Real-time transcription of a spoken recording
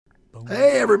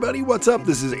Hey everybody, what's up?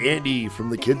 This is Andy from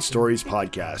the Kid Stories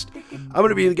Podcast. I'm going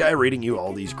to be the guy reading you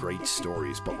all these great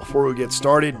stories, but before we get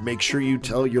started, make sure you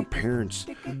tell your parents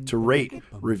to rate,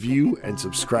 review, and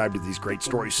subscribe to these great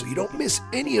stories so you don't miss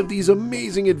any of these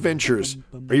amazing adventures.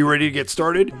 Are you ready to get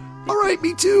started? Alright,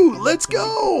 me too! Let's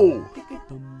go!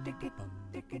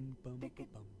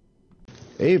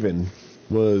 Avin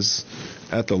was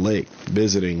at the lake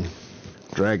visiting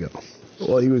Drago.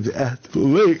 While he was at the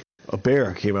lake, a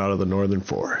bear came out of the northern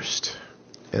forest,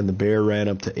 and the bear ran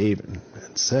up to Avin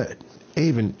and said,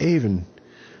 Avin,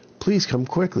 please come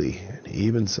quickly. And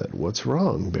Avin said, "What's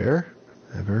wrong, bear?"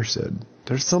 The bear said,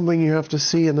 "There's something you have to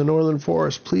see in the northern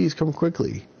forest. Please come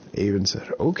quickly." Avin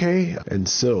said, "Okay." And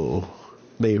so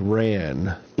they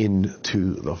ran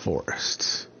into the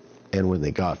forest. And when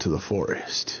they got to the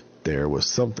forest, there was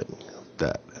something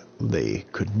that they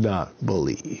could not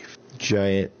believe.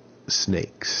 Giant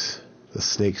snakes. The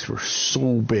snakes were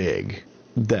so big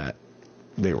that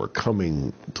they were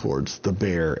coming towards the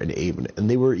bear and Avin, and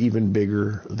they were even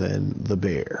bigger than the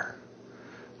bear.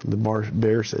 The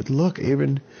bear said, "Look,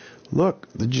 Avin, look,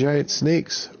 the giant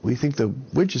snakes. We think the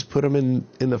witches put them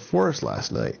in the forest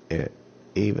last night." And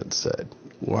Avin said,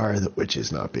 "Why are the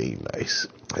witches not being nice?"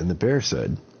 And the bear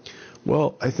said,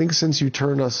 "Well, I think since you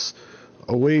turned us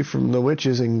away from the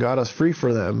witches and got us free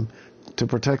for them to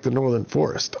protect the northern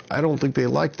forest, I don't think they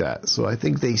like that. So I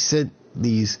think they sent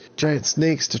these giant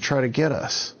snakes to try to get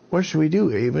us. What should we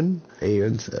do, Avin?"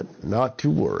 Avin said, "Not to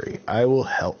worry. I will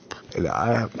help. And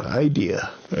I have an idea."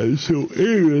 And so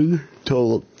Avin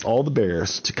told all the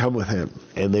bears to come with him.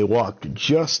 And they walked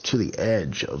just to the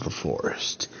edge of the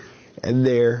forest. And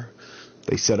there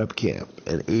they set up camp.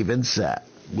 And Avin sat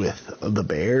with the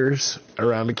bears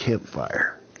around a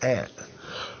campfire. And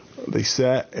they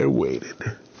sat and waited.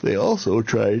 They also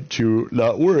tried to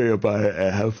not worry about it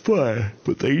and have fun,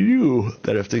 but they knew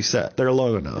that if they sat there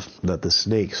long enough, that the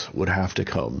snakes would have to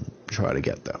come try to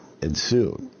get them. And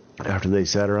soon, after they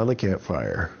sat around the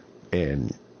campfire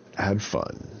and had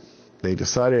fun, they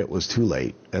decided it was too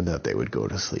late and that they would go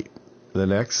to sleep. The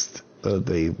next,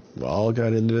 they all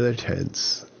got into their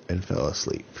tents and fell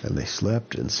asleep. And they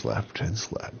slept and slept and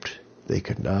slept. They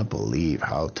could not believe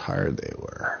how tired they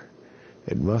were.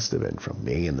 It must have been from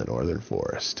being in the northern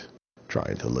forest,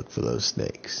 trying to look for those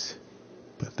snakes.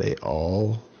 But they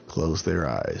all closed their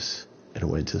eyes and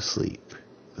went to sleep.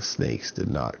 The snakes did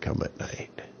not come at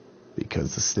night,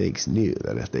 because the snakes knew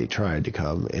that if they tried to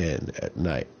come in at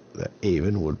night, that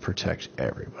Avin would protect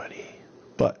everybody.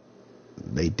 But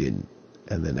they didn't.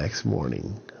 And the next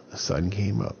morning, the sun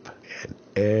came up, and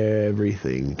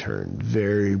everything turned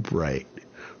very bright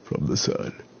from the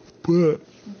sun. But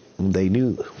they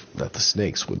knew that the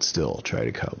snakes would still try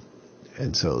to come,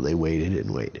 and so they waited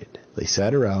and waited. They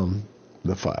sat around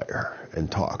the fire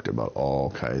and talked about all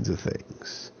kinds of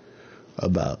things,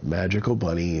 about magical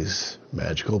bunnies,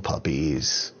 magical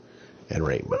puppies, and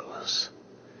rainbows,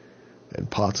 and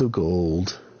pots of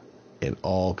gold, and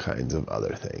all kinds of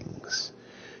other things.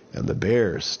 And the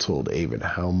bears told Avin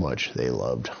how much they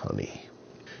loved honey.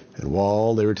 And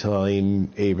while they were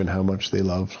telling Avin how much they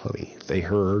loved honey, they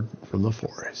heard from the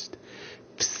forest,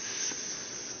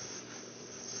 psst,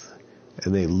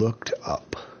 and they looked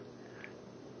up,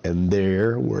 and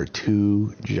there were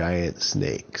two giant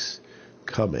snakes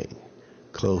coming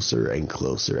closer and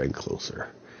closer and closer.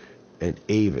 And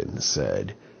Avin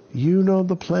said, "You know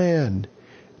the plan."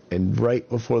 And right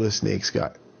before the snakes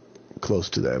got close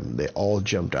to them, they all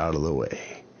jumped out of the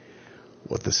way.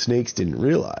 What the snakes didn't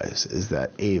realize is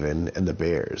that Avin and the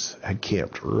bears had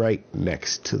camped right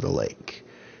next to the lake.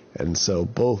 And so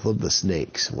both of the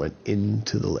snakes went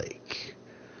into the lake.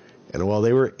 And while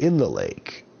they were in the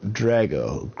lake,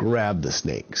 Drago grabbed the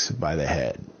snakes by the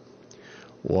head,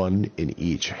 one in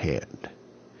each hand.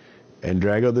 And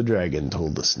Drago the dragon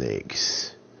told the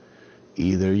snakes,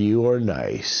 "Either you are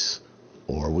nice,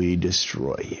 or we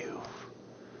destroy you."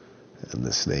 And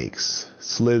the snakes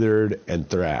slithered and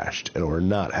thrashed and were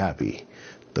not happy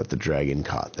that the dragon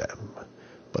caught them.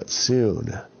 But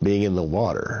soon, being in the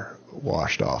water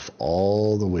washed off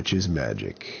all the witch's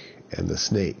magic, and the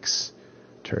snakes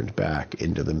turned back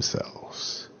into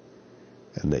themselves.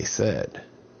 And they said,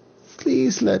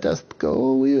 "Please let us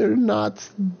go. We are not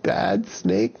bad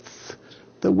snakes.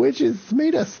 The witches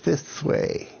made us this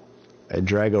way." And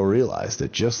Drago realized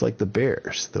that just like the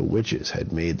bears, the witches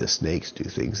had made the snakes do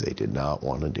things they did not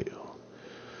want to do.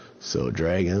 So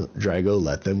Drago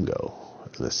let them go,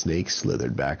 and the snakes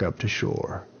slithered back up to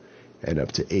shore and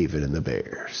up to Avin and the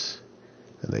bears.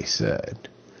 And they said,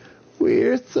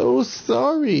 "We're so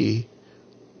sorry.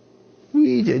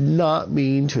 We did not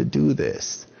mean to do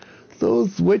this.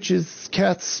 those witches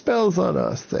cast spells on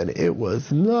us, and it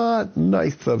was not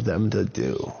nice of them to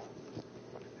do.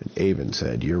 And Avin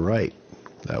said, you're right.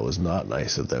 That was not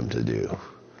nice of them to do.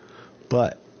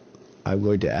 But I'm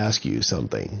going to ask you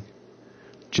something.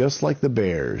 Just like the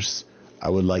bears, I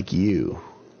would like you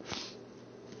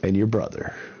and your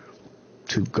brother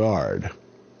to guard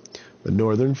the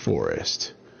northern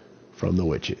forest from the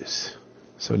witches.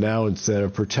 So now instead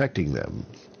of protecting them,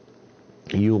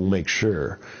 you will make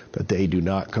sure that they do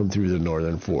not come through the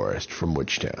northern forest from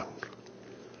Witchtown.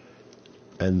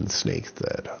 And the snake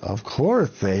said, of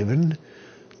course, Avin.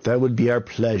 That would be our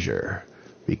pleasure,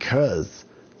 because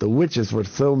the witches were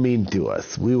so mean to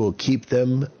us. We will keep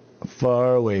them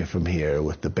far away from here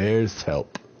with the bear's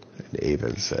help. And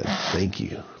Avin said, thank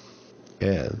you.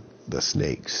 And the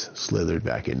snakes slithered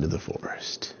back into the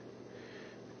forest.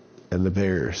 And the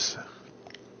bears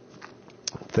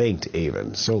thanked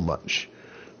Avin so much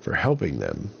for helping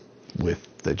them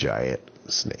with the giant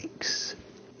snakes.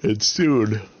 And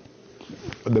soon,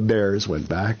 the bears went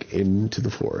back into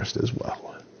the forest as well.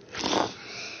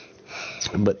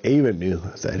 But Avin knew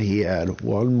that he had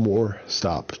one more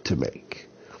stop to make.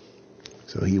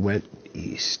 So he went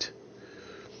east.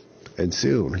 And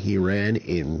soon he ran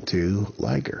into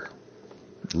Liger,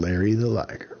 Larry the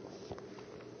Liger.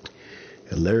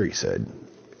 And Larry said,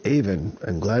 Avin,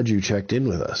 I'm glad you checked in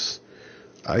with us.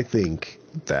 I think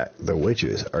that the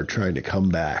witches are trying to come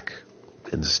back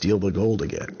and steal the gold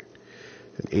again.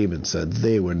 And Avin said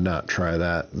they would not try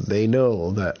that. They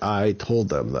know that I told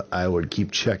them that I would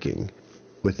keep checking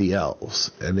with the elves.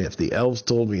 And if the elves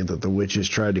told me that the witches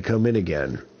tried to come in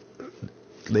again,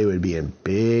 they would be in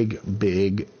big,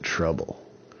 big trouble.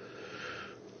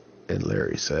 And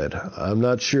Larry said, I'm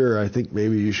not sure. I think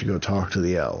maybe you should go talk to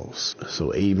the elves.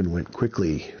 So Avin went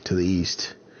quickly to the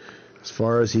east, as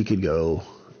far as he could go,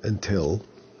 until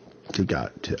he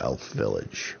got to Elf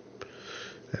Village.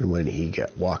 And when he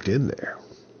walked in there,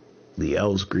 the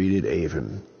elves greeted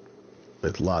Avin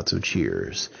with lots of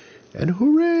cheers and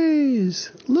hoorays!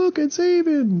 Look, it's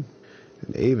Avin!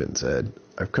 And Avin said,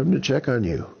 I've come to check on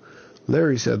you.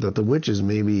 Larry said that the witches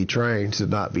may be trying to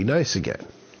not be nice again.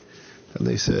 And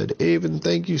they said, Avin,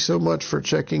 thank you so much for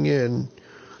checking in.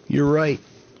 You're right.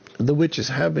 The witches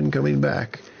have been coming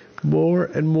back more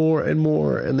and more and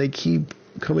more, and they keep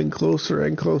coming closer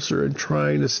and closer and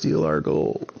trying to steal our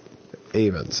gold.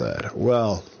 Avin said,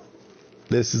 well,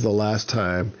 this is the last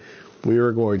time we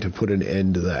are going to put an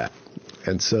end to that.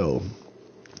 And so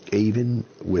Avin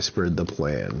whispered the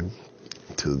plan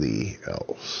to the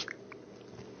elves.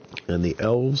 And the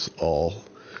elves all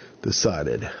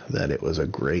decided that it was a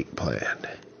great plan.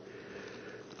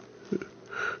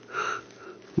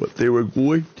 What they were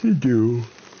going to do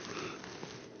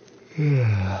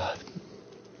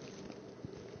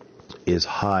is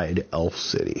hide Elf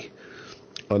City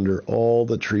under all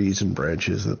the trees and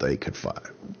branches that they could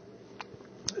find.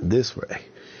 This way,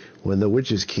 when the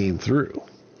witches came through,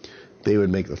 they would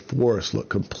make the forest look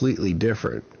completely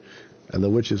different, and the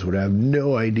witches would have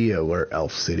no idea where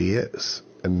Elf City is,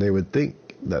 and they would think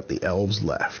that the elves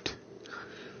left.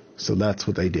 So that's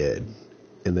what they did.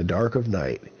 In the dark of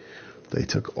night, they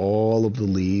took all of the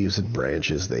leaves and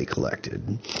branches they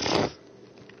collected,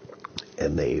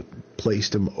 and they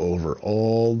placed them over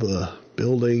all the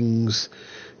buildings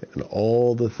and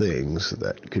all the things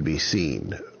that could be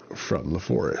seen from the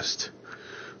forest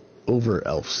over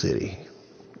Elf City.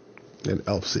 And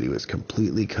Elf City was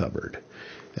completely covered.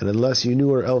 And unless you knew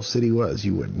where Elf City was,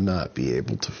 you would not be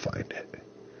able to find it.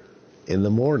 In the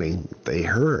morning, they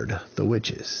heard the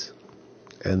witches,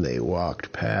 and they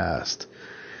walked past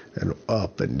and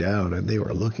up and down, and they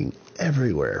were looking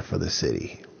everywhere for the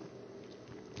city.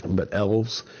 But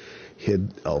elves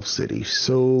hid Elf City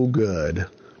so good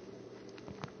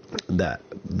that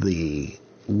the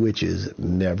witches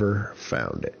never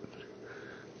found it.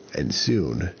 And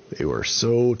soon, they were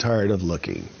so tired of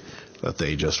looking that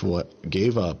they just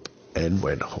gave up and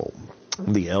went home.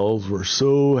 The elves were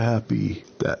so happy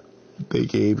that they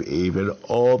gave Avin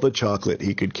all the chocolate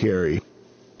he could carry.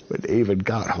 When Avin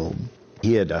got home,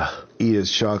 he had to eat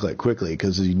his chocolate quickly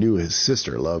because he knew his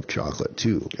sister loved chocolate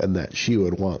too, and that she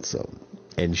would want some.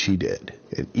 And she did.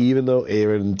 And even though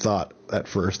Avin thought at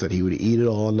first that he would eat it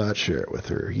all and not share it with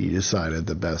her, he decided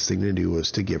the best thing to do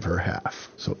was to give her half.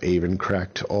 So Avin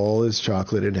cracked all his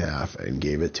chocolate in half and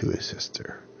gave it to his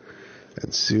sister.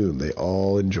 And soon they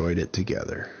all enjoyed it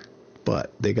together.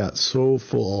 But they got so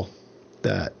full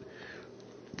that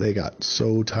they got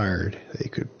so tired they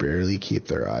could barely keep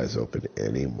their eyes open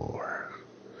anymore.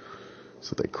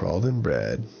 So they crawled in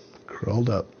bed, curled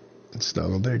up, and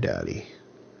snuggled their daddy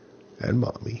and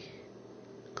mommy,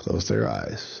 closed their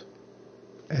eyes,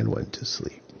 and went to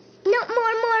sleep. No, more.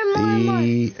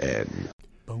 The end.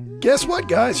 Guess what,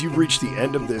 guys? You've reached the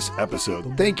end of this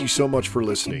episode. Thank you so much for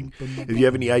listening. If you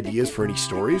have any ideas for any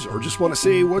stories or just want to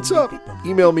say what's up,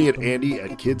 email me at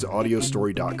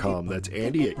andy@kidsaudiostory.com. That's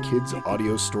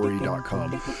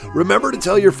andy@kidsaudiostory.com. Remember to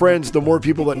tell your friends. The more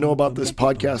people that know about this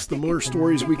podcast, the more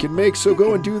stories we can make. So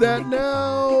go and do that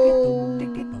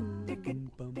now.